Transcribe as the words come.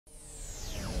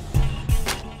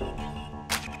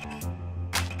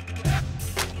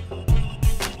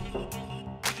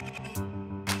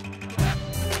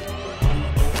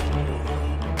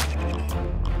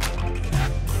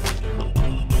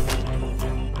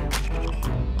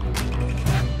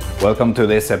Welcome to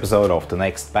this episode of The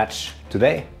Next Batch.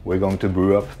 Today we're going to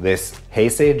brew up this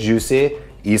hazy, juicy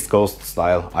East Coast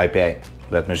style IPA.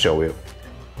 Let me show you.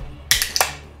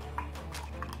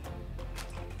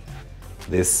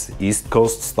 This East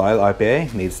Coast style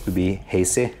IPA needs to be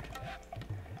hazy.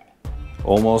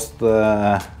 Almost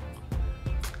like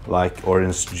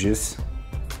orange juice.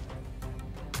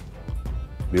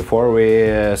 Before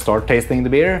we start tasting the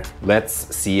beer, let's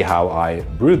see how I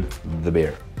brewed the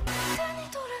beer.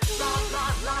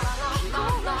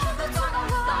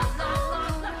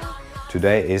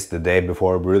 Today is the day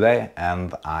before brew day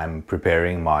and I'm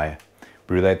preparing my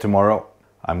brew day tomorrow.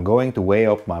 I'm going to weigh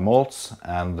up my malts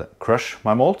and crush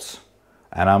my malts.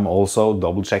 And I'm also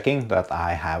double checking that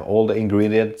I have all the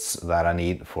ingredients that I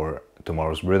need for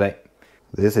tomorrow's brew day.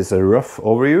 This is a rough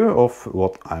overview of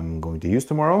what I'm going to use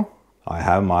tomorrow. I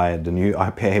have the new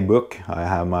IPA book. I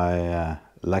have my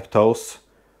lactose,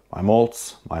 my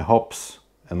malts, my hops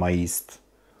and my yeast.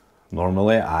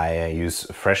 Normally I use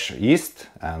fresh yeast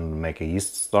and make a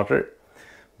yeast starter,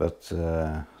 but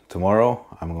tomorrow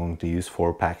I'm going to use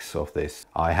 4 packs of this.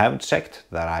 I have checked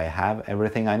that I have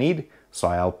everything I need, so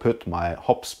I'll put my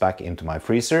hops back into my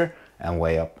freezer and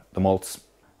weigh up the malts.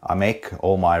 I make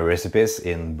all my recipes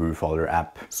in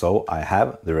Brewfather.app, so I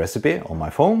have the recipe on my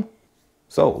phone.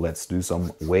 So let's do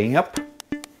some weighing up.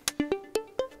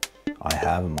 I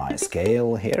have my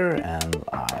scale here and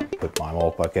I put my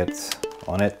malt bucket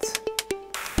on it.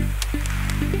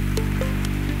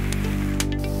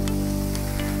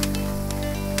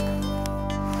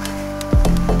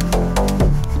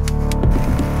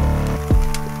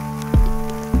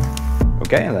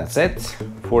 Okay, that's it.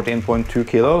 14.2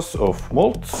 kilos of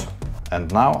malt.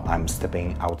 And now I'm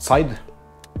stepping outside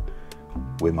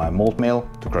with my malt mill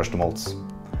to crush the malts.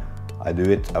 I do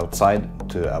it outside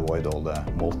to avoid all the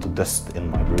malt dust in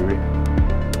my brewery.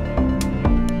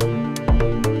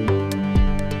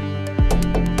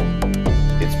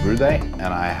 It's brew day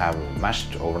and I have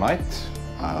mashed overnight.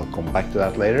 I'll come back to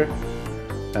that later.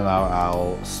 And now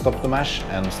I'll stop the mash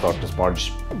and start the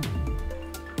sparge.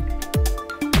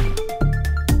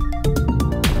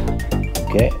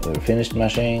 Okay, we're finished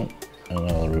mashing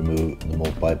and I'll remove the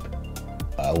malt pipe.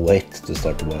 I'll wait to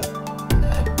start the boil.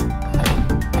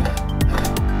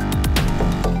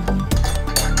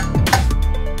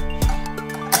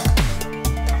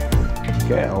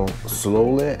 Okay, I'll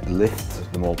slowly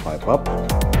lift the malt pipe up.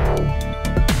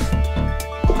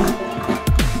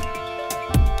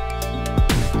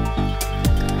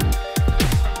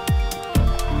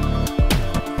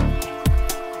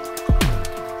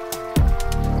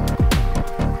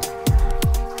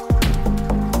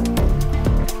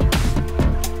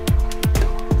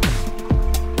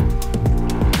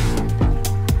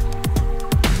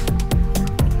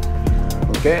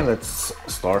 Okay, let's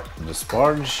start the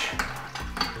sparge.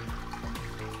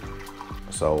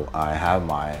 So I have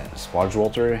my sparge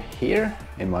water here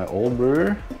in my old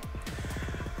brewer.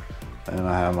 And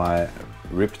I have my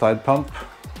Riptide pump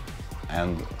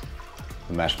and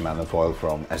the mesh manifold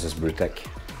from SS Brewtech.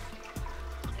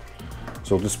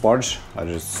 So to sparge, I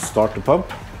just start the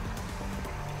pump,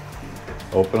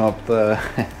 open up the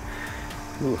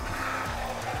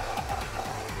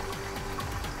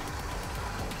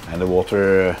and the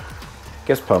water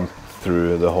gets pumped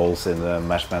through the holes in the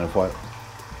mesh manifold.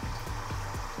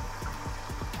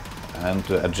 And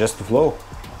to adjust the flow,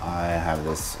 I have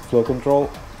this flow control.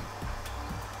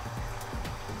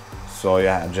 So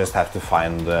you just have to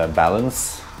find the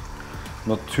balance.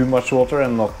 Not too much water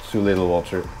and not too little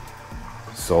water.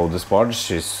 So the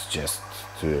sparge is just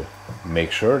to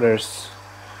make sure there's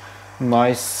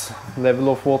nice level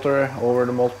of water over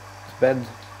the malt bed.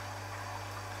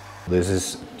 This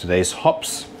is today's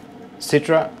hops: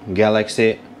 Citra,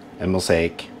 Galaxy and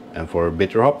Mosaic. And for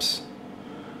bitter hops,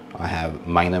 I have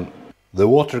Magnum. The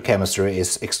water chemistry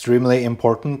is extremely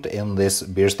important in this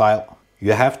beer style.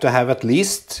 You have to have at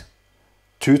least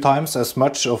 2 times as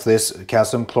much of this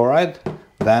calcium chloride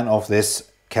than of this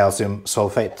calcium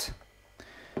sulfate.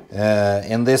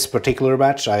 In this particular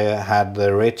batch I had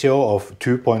the ratio of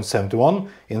 2.71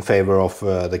 in favor of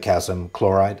the calcium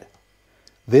chloride.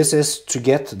 This is to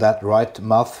get that right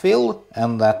mouthfeel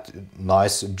and that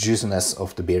nice juiciness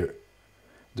of the beer.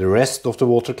 The rest of the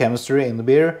water chemistry in the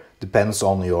beer depends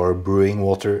on your brewing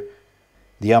water.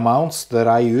 The amounts that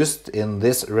I used in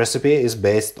this recipe is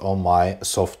based on my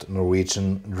soft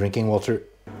Norwegian drinking water.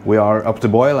 We are up to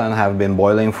boil and have been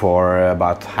boiling for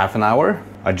about half an hour.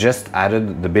 I just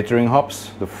added the bittering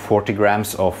hops, the 40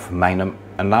 grams of Magnum,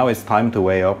 and now it's time to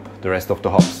weigh up the rest of the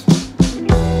hops.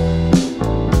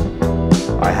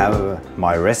 I have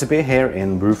my recipe here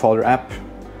in Brewfather app,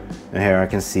 and here I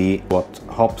can see what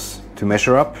hops to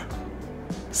measure up.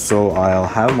 So I'll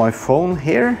have my phone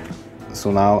here.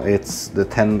 So now it's the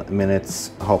 10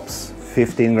 minutes hops.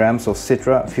 15 grams of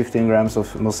Citra, 15 grams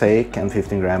of Mosaic, and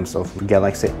 15 grams of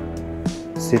Galaxy.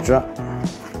 Citra.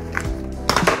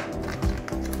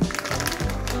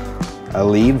 I'll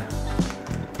leave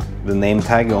the name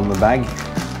tag on the bag.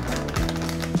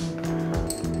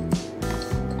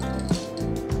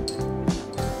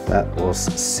 That was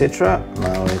Citra,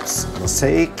 now it's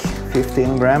Mosaic,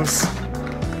 15 grams.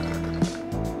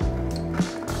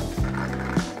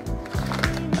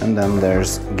 And then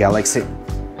there's Galaxy.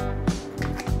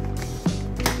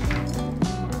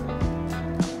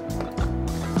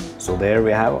 So there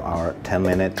we have our 10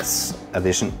 minutes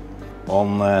addition.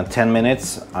 On 10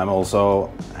 minutes I'm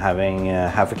also having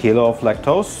half a kilo of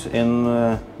lactose in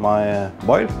my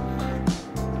boil.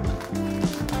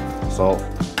 So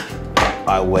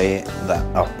I'll weigh that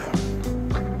up.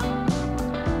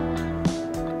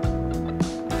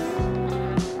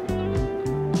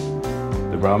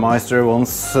 The Brewmeister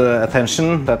wants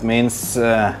attention. That means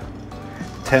 10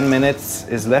 minutes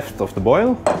is left of the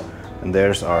boil, and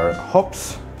there's our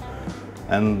hops.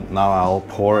 And now I'll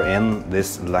pour in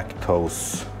this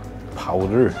lactose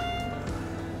powder.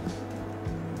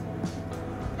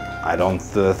 I don't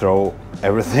throw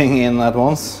everything in at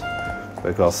once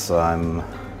because I'm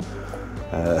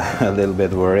a little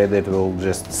bit worried it will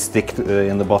just stick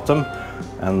in the bottom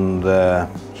and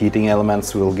heating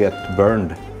elements will get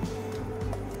burned.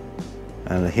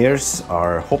 And here's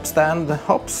our hop stand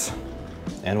hops.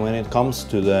 And when it comes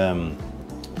to the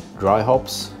dry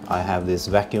hops, I have these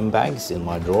vacuum bags in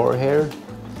my drawer here,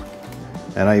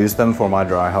 and I use them for my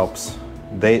dry hops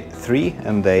day 3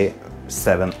 and day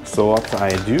 7. So what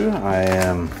I do,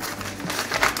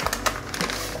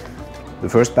 the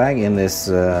first bag in this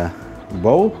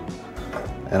bowl,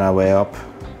 and I weigh up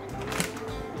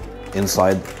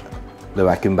inside the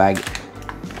vacuum bag.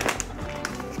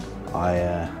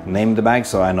 I name the bag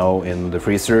so I know in the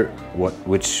freezer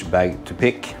which bag to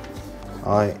pick.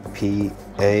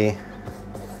 IPA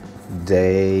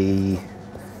day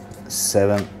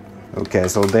 7. Okay,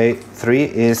 so day 3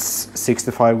 is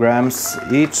 65 grams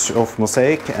each of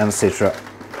Mosaic and Citra.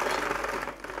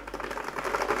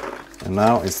 And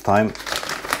now it's time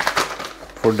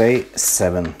for day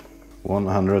 7.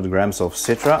 100 grams of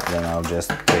Citra, then I'll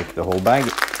just take the whole bag.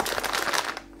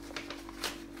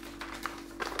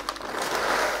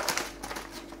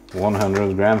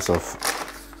 $100 grams of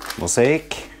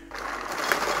Mosaic,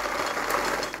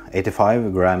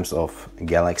 85 grams of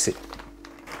Galaxy.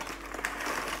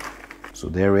 So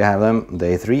there we have them,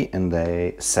 day 3 and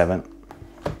day 7.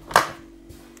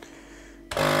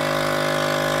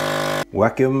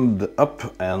 Vacuumed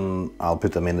up, and I'll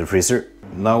put them in the freezer.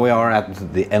 Now we are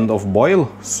at the end of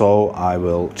boil, so I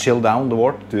will chill down the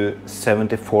wort to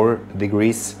 74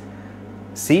 degrees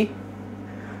C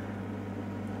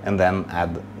and then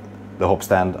add the hop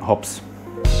stand hops.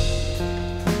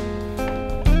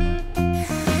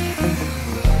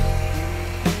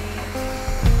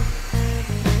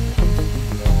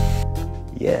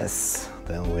 Yes,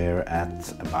 then we're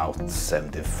at about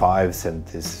 75,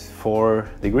 74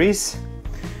 degrees.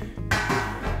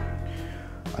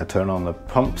 I turn on the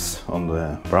pumps on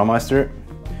the Brewmeister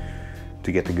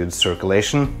to get a good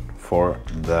circulation for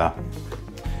the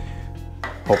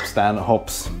hop stand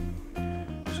hops.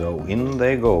 So in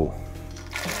they go.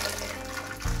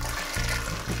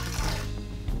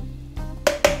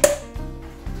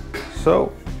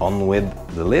 So on with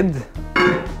the lid,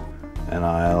 and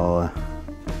I'll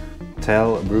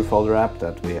tell Brewfather.app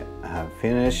that we have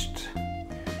finished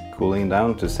cooling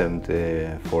down to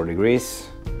 74 degrees,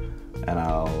 and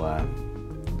I'll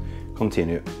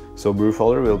continue. So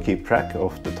Brewfather will keep track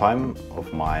of the time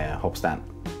of my hop stand.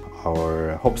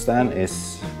 Our hop stand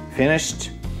is finished,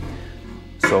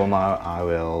 so now I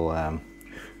will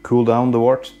cool down the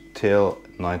wort till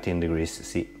 19 degrees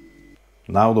C.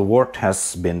 Now the wort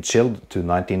has been chilled to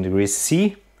 19 degrees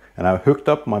C, and I've hooked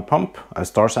up my pump. I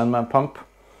star sand my pump.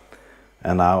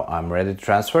 And now I'm ready to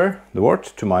transfer the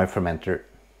wort to my fermenter.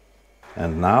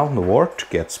 And now the wort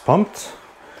gets pumped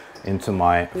into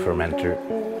my fermenter.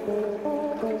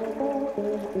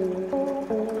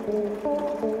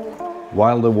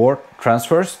 While the wort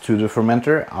transfers to the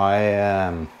fermenter,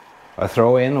 I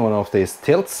throw in one of these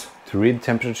tilts to read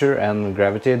temperature and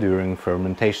gravity during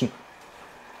fermentation.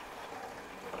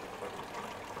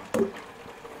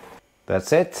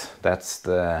 That's it. That's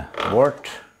the wort.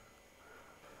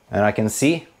 And I can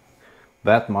see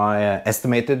that my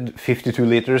estimated 52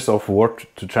 liters of wort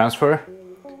to transfer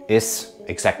is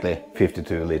exactly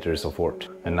 52 liters of wort.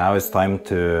 And now it's time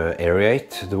to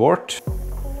aerate the wort.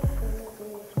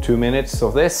 2 minutes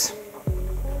of this.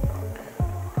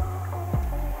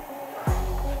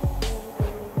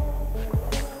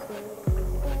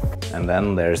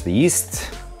 then there's the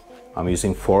yeast. I'm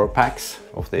using 4 packs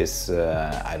of this,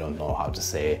 I don't know how to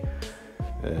say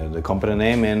the company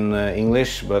name in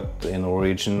English, but in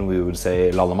Norwegian we would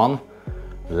say Lallemann.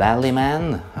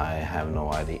 Lallemann, I have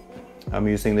no idea. I'm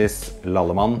using this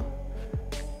Lallemann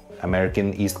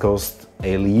American East Coast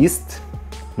Ale yeast.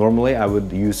 Normally I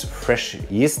would use fresh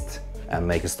yeast and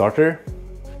make a starter,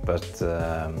 but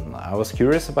I was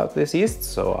curious about this yeast,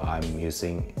 so I'm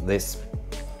using this.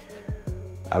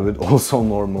 I would also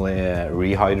normally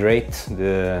rehydrate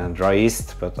the dry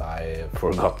yeast, but I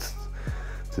forgot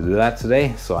to do that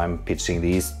today, so I'm pitching the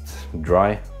yeast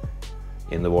dry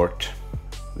in the wort.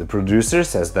 The producer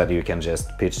says that you can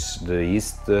just pitch the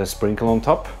yeast sprinkle on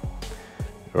top,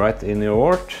 right in your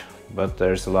wort, but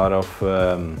there's a lot of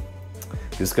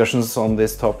discussions on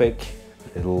this topic.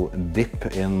 It'll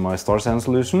dip in my star sand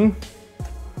solution.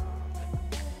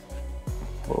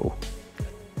 Whoa.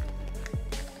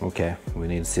 Okay, we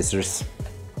need scissors.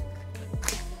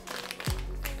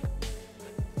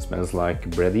 Smells like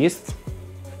bread yeast.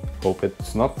 Hope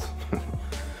it's not.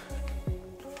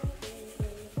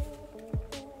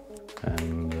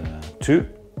 And 2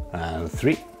 and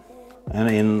 3. And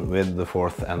in with the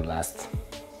 4th and last.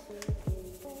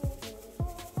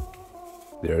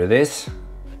 There it is.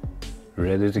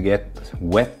 Ready to get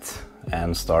wet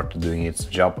and start doing its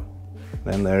job.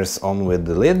 Then there's on with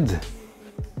the lid.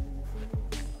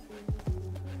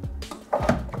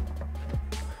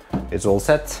 It's all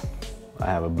set. I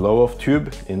have a blow-off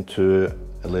tube into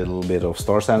a little bit of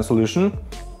star sand solution.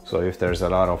 So if there's a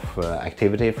lot of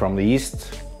activity from the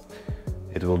yeast,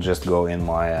 it will just go in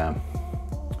my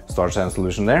star sand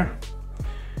solution there.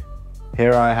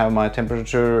 Here I have my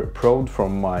temperature probe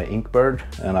from my Inkbird,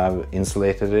 and I've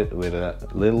insulated it with a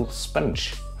little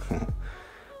sponge.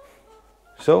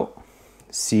 So,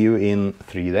 see you in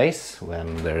 3 days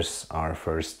when there's our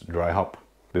first dry hop.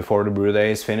 Before the brew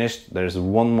day is finished, there's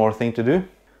one more thing to do,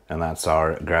 and that's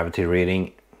our gravity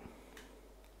reading.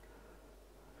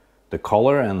 The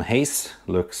color and haze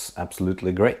looks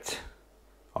absolutely great.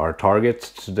 Our target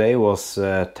today was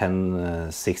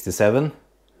 1067,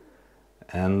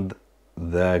 and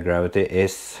the gravity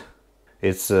is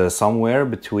somewhere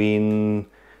between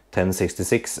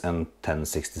 1066 and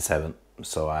 1067,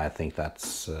 so I think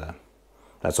that's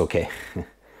okay.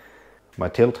 My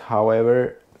tilt,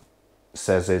 however,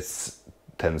 says it's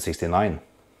 1069.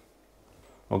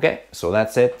 Okay, so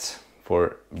that's it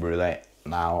for brew day.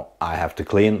 Now I have to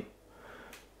clean,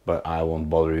 but I won't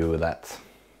bother you with that.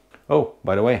 Oh,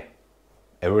 by the way,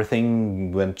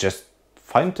 everything went just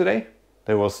fine today.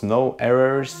 There was no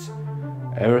errors,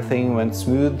 everything went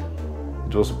smooth.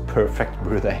 It was a perfect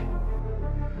brew day.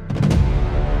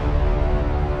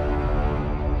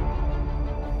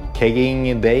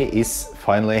 Kegging day is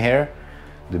finally here.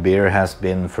 The beer has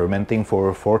been fermenting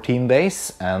for 14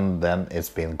 days, and then it's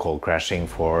been cold crashing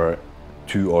for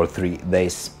 2 or 3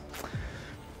 days.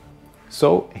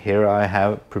 So here I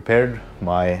have prepared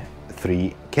my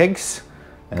 3 kegs,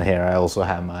 and here I also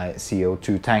have my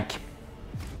CO2 tank.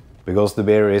 Because the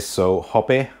beer is so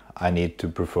hoppy, I need to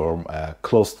perform a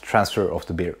closed transfer of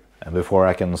the beer. And before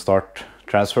I can start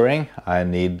transferring, I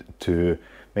need to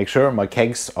make sure my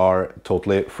kegs are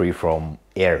totally free from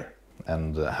air.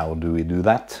 And how do we do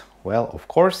that? Well, of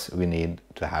course, we need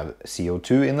to have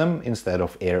CO2 in them instead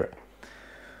of air.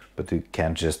 But you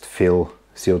can't just fill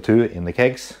CO2 in the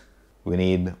kegs. We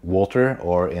need water,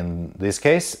 or in this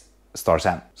case, star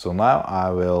sand. So now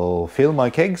I will fill my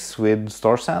kegs with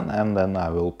star sand, and then I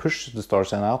will push the star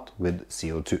sand out with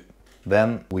CO2.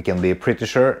 Then we can be pretty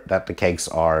sure that the kegs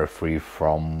are free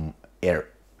from air.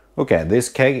 Okay, this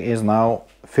keg is now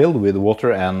filled with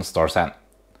water and star sand.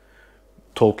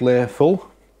 Totally full,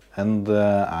 and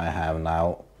I have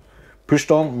now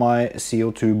pushed on my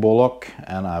CO2 ball lock,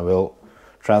 and I will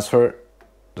transfer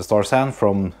the star sand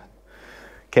from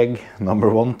keg number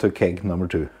 1 to keg number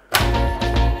 2.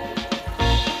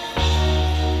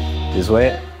 This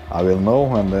way I will know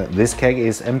when this keg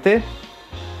is empty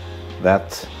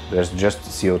that there's just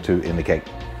CO2 in the keg.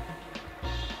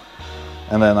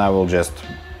 And then I will just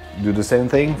do the same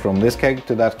thing from this keg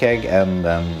to that keg, and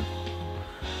then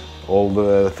all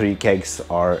the 3 kegs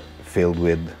are filled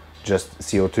with just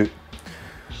CO2.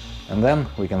 And then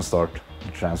we can start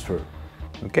the transfer.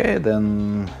 Okay,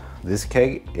 then this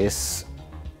keg is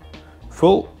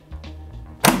full,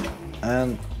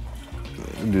 and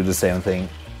do the same thing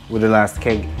with the last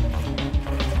keg.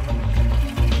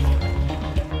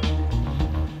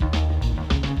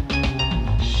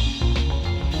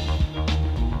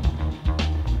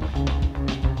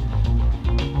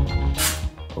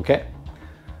 Okay,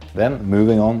 then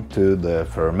moving on to the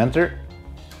fermenter.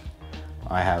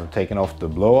 I have taken off the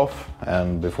blow off,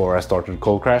 and before I started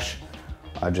cold crash,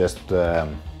 I just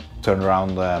turned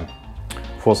around the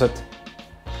faucet.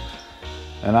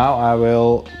 And now I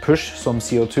will push some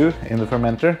CO2 in the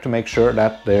fermenter to make sure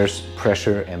that there's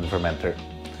pressure in the fermenter,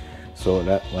 so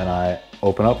that when I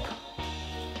open up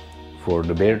for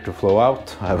the beer to flow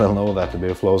out, I will know that the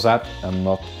beer flows out and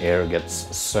not air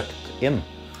gets sucked in.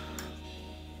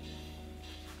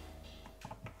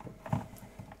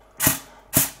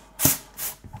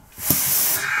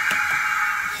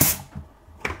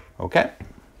 Okay,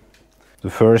 the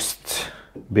first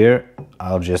beer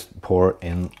I'll just pour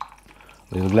in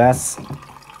a little glass,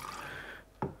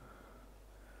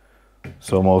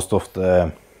 so most of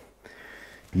the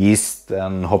yeast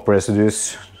and hop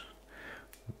residues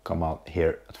come out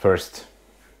here at first.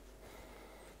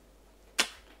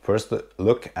 First,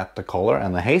 look at the color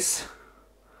and the haze.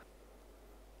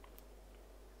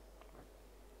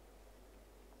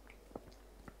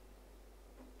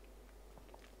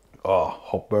 Oh,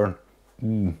 hop burn.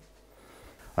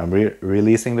 I'm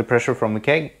releasing the pressure from the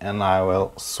keg, and I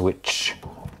will switch.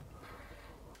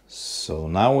 So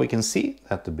now we can see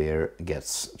that the beer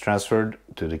gets transferred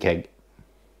to the keg.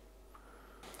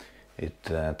 It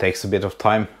takes a bit of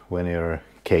time when you're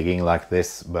kegging like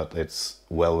this, but it's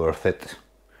well worth it,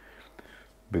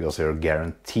 because you're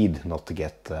guaranteed not to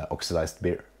get oxidized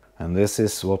beer. And this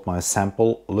is what my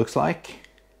sample looks like.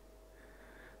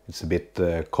 It's a bit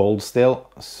cold still,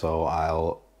 so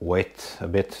I'll wait a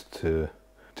bit till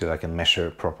I can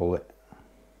measure properly.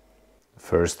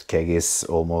 First keg is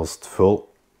almost full.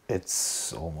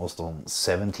 It's almost on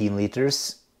 17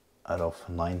 liters out of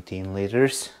 19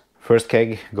 liters. First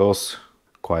keg goes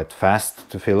quite fast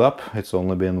to fill up. It's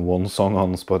only been one song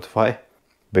on Spotify,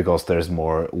 because there's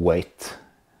more weight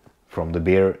from the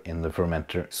beer in the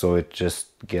fermenter, so it just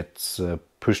gets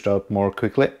pushed out more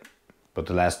quickly. But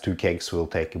the last two kegs will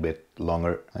take a bit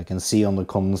longer. I can see on the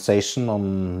condensation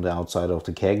on the outside of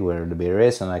the keg where the beer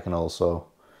is, and I can also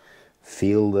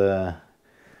feel the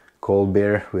cold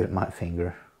beer with my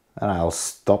finger. And I'll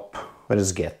stop when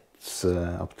it gets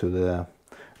up to the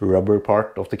rubber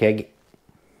part of the keg.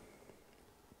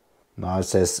 Now it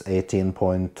says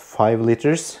 18.5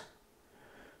 liters.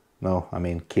 No, I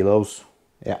mean kilos.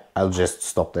 Yeah, I'll just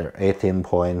stop there.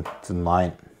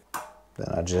 18.9. Then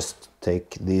I just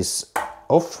take these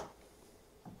off.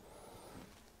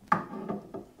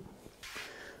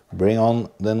 Bring on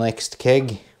the next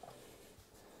keg.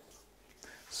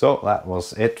 So that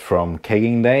was it from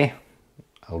kegging day.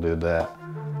 I'll do the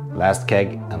last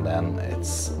keg, and then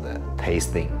it's the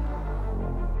tasting.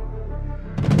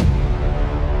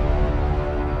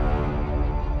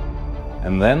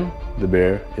 And then the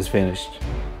beer is finished.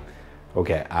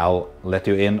 Okay, I'll let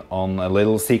you in on a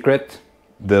little secret.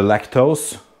 The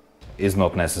lactose is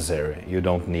not necessary. You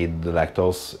don't need the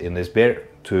lactose in this beer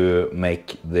to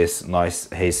make this nice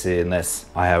haziness.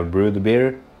 I have brewed the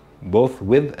beer both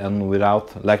with and without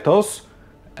lactose,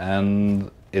 and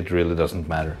it really doesn't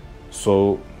matter.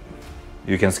 So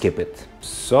you can skip it.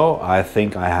 So I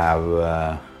think I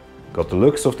have got the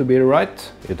looks of the beer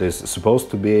right. It is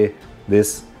supposed to be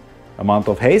this amount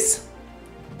of haze.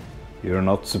 You're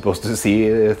not supposed to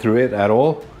see through it at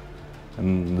all.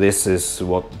 And this is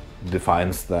what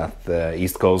defines that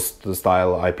East Coast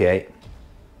style IPA.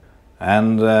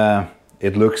 And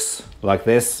it looks like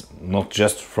this, not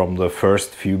just from the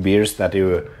first few beers that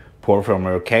you pour from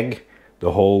your keg.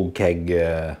 The whole keg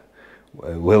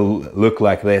will look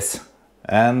like this.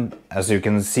 And as you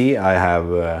can see, I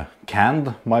have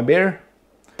canned my beer.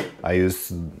 I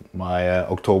use my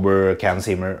October can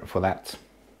simmer for that.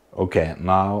 Okay,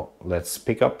 now let's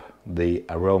pick up the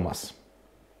aromas.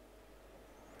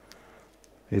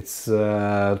 It's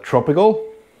tropical,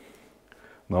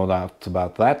 no doubt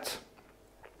about that.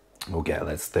 Okay,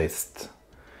 let's taste.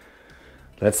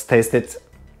 Let's taste it.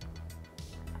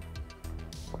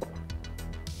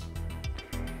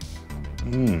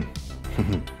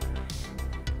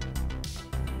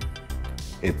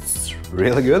 It's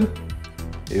really good,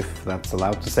 if that's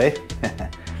allowed to say.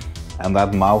 And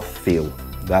that mouthfeel,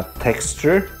 that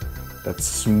texture, that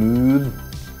smooth,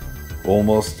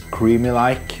 almost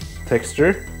creamy-like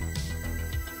texture,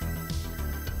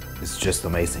 is just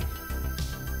amazing.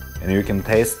 And you can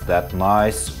taste that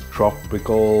nice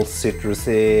tropical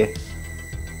citrusy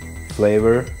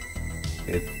flavor.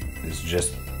 It is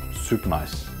just super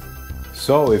nice.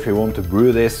 So if you want to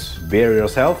brew this beer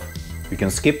yourself, you can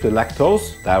skip the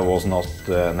lactose. That was not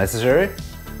necessary.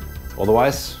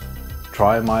 Otherwise,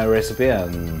 try my recipe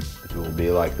and it will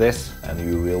be like this, and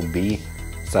you will be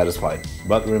satisfied.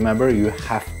 But remember, you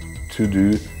have to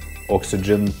do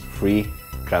oxygen-free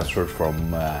transfer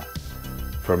from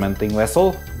fermenting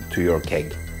vessel to your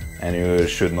keg. And you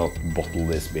should not bottle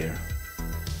this beer.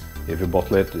 If you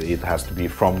bottle it, it has to be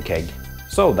from keg.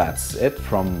 So that's it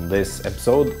from this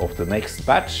episode of the next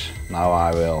batch. Now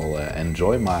I will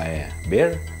enjoy my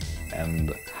beer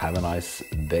and have a nice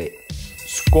day.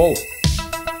 Skål!